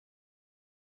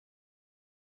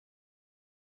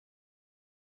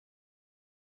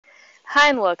Hi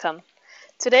and welcome.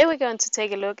 Today we're going to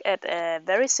take a look at a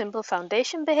very simple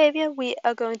foundation behavior. We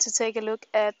are going to take a look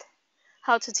at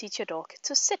how to teach your dog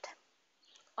to sit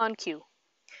on cue.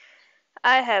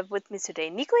 I have with me today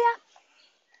Nikuya,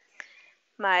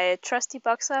 my trusty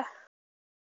boxer.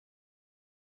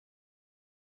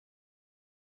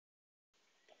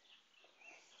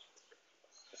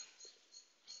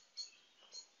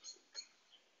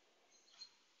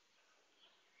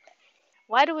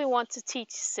 Why do we want to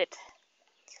teach sit?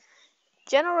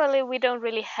 Generally, we don't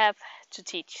really have to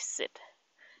teach sit.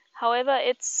 However,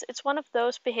 it's one of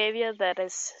those behaviors that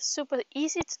is super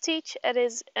easy to teach.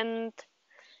 And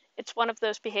it's one of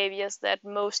those behaviors that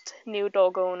most new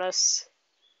dog owners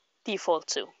default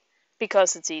to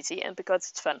because it's easy and because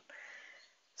it's fun.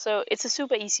 So it's a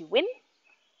super easy win.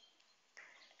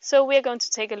 So we're going to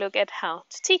take a look at how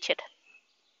to teach it.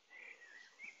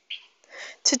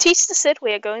 To teach the sit,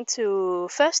 we are going to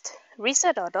first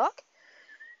reset our dog.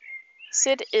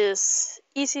 Sit is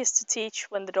easiest to teach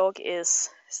when the dog is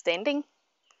standing.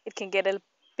 It can get a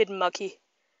bit mucky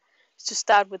to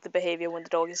start with the behavior when the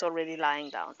dog is already lying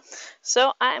down.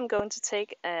 So I am going to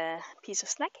take a piece of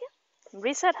snack here and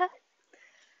reset her.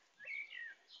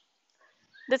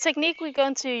 The technique we're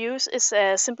going to use is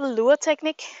a simple lure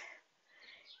technique.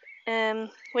 When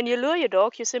you lure your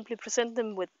dog, you simply present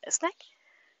them with a snack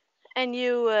and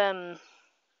you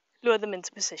lure them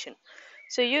into position.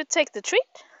 So you take the treat,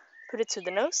 put it to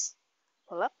the nose,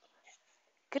 pull up.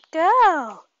 Good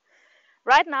girl!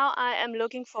 Right now I am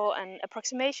looking for an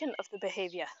approximation of the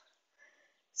behavior.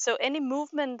 So any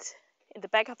movement in the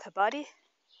back of her body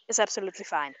is absolutely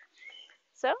fine.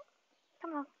 So,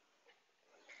 come on.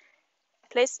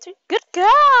 Place the treat. Good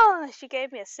girl! She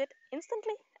gave me a sit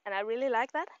instantly, and I really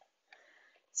like that.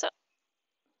 So,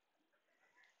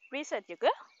 reset your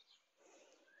girl.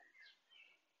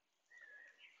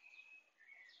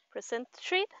 Present the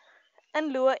treat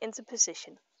and lure into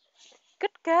position.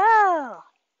 Good girl!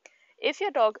 If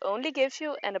your dog only gives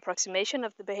you an approximation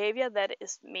of the behavior, that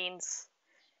means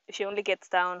if she only gets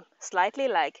down slightly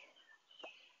like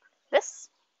this,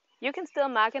 you can still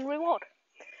mark and reward.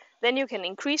 Then you can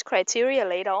increase criteria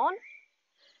later on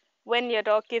when your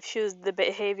dog gives you the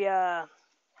behavior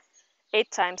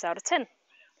 8 times out of 10.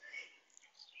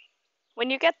 When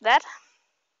you get that,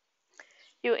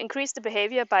 you increase the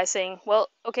behavior by saying, well,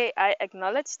 okay, I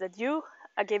acknowledge that you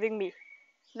are giving me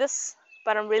this,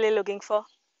 but I'm really looking for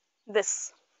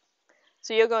this.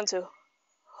 So you're going to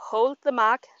hold the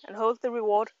mark and hold the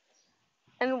reward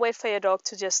and wait for your dog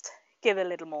to just give a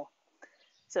little more.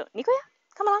 So, Nikuya,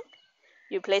 come along.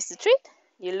 You place the treat,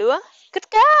 you lure, good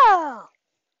girl!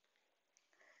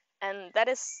 And that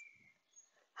is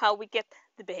how we get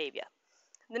the behavior.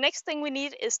 The next thing we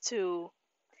need is to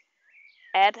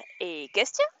add a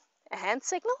gesture, a hand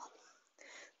signal.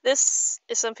 This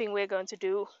is something we're going to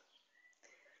do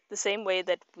the same way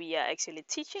that we are actually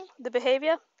teaching the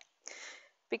behavior,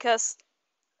 because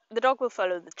the dog will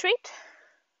follow the treat.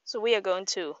 So we are going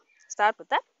to start with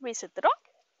that, reset the dog,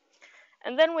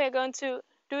 and then we are going to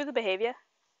do the behavior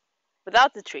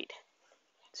without the treat.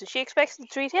 So she expects the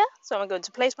treat here, so I'm going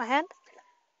to place my hand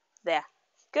there.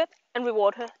 Good, and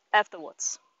reward her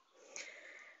afterwards.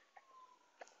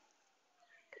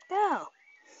 Good girl.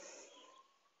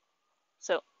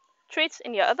 So, treats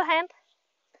in your other hand,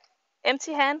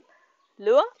 empty hand,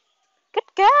 lure. Good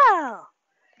girl.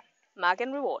 Mark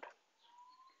and reward.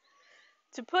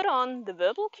 To put on the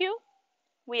verbal cue,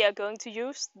 we are going to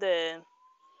use the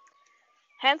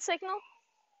hand signal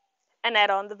and add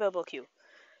on the verbal cue.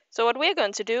 So what we're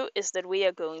going to do is that we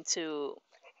are going to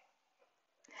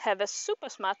have a super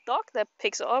smart dog that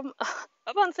picks up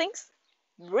on things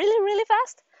really, really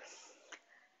fast.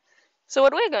 So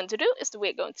what we're going to do is that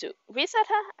we're going to reset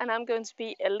her, and I'm going to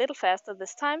be a little faster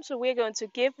this time. So we're going to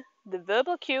give the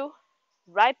verbal cue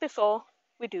right before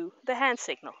we do the hand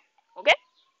signal. Okay?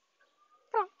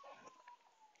 Come on.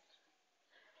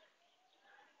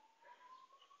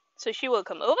 So she will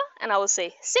come over, and I will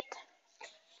say, sit,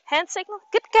 hand signal,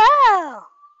 good girl,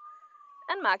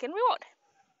 and mark and reward.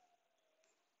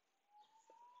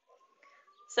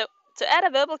 So to add a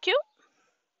verbal cue,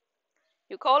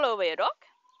 you call over your dog.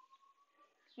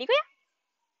 Nikuya?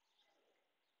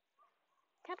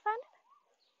 Can't find it.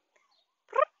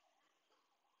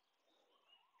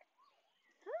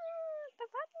 The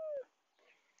button.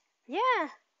 Yeah.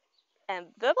 And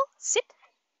verbal, sit,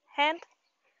 hand,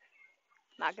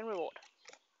 mark and reward.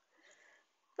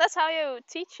 That's how you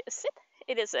teach a sit.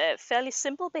 It is a fairly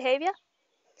simple behavior,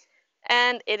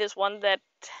 and it is one that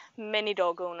many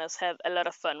dog owners have a lot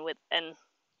of fun with. And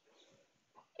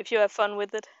if you have fun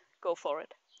with it, go for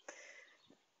it.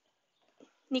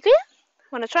 Nikuya,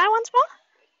 Want to try once more?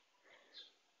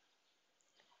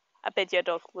 I bet your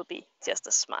dog will be just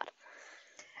as smart.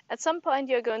 At some point,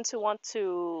 you're going to want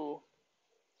to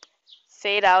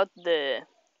fade out the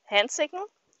hand signal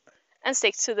and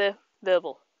stick to the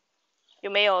verbal.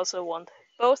 You may also want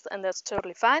both, and that's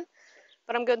totally fine.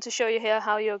 But I'm going to show you here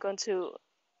how you're going to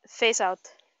phase out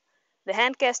the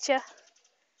hand gesture.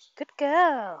 Good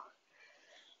girl.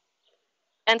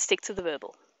 And stick to the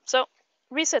verbal. So,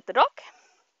 reset the dog.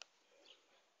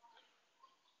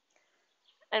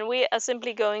 And we are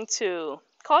simply going to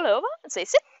call over and say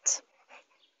sit.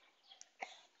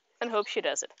 And hope she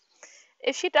does it.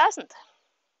 If she doesn't,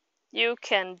 you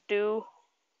can do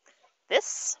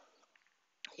this.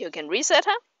 You can reset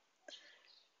her.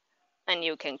 And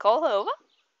you can call her over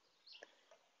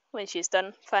when she's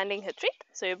done finding her treat.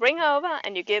 So you bring her over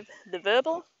and you give the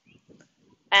verbal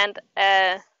and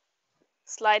a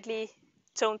slightly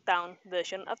toned down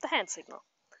version of the hand signal.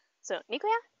 So,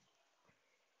 Nikoya,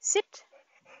 sit.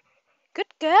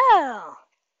 Good girl.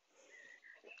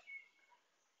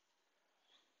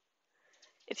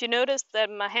 If you noticed that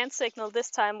my hand signal this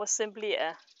time was simply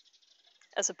a,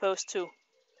 as opposed to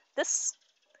this,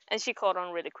 and she caught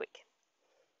on really quick.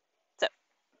 So,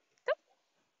 go.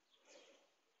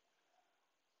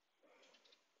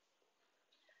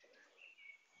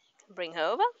 Bring her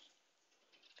over.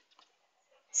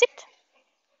 Sit.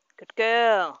 Good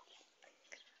girl.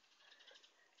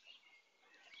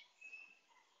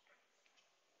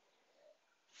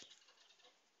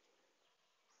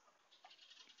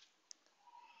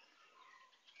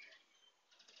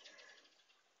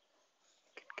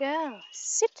 Good girl.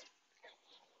 Sit.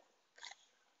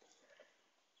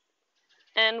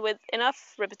 And with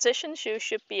enough repetitions, you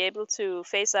should be able to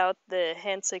phase out the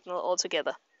hand signal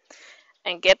altogether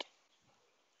and get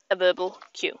a verbal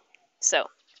cue. So,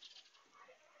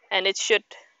 and it should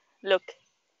look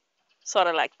sort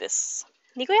of like this.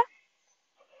 Nikoya,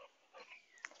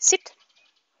 sit.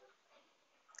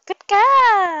 Good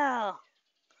girl.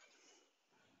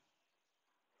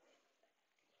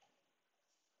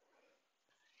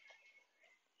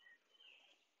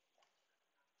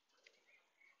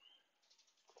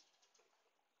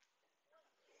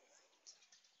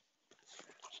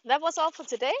 That was all for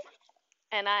today.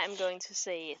 And I am going to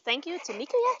say thank you to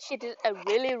Nikoya. She did a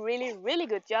really, really, really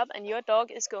good job, and your dog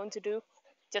is going to do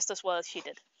just as well as she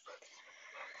did.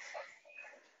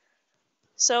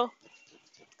 So,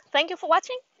 thank you for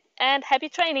watching, and happy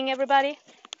training, everybody.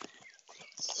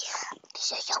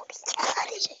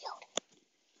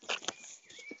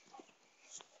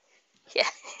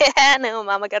 Yeah, no,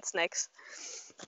 Mama got snacks.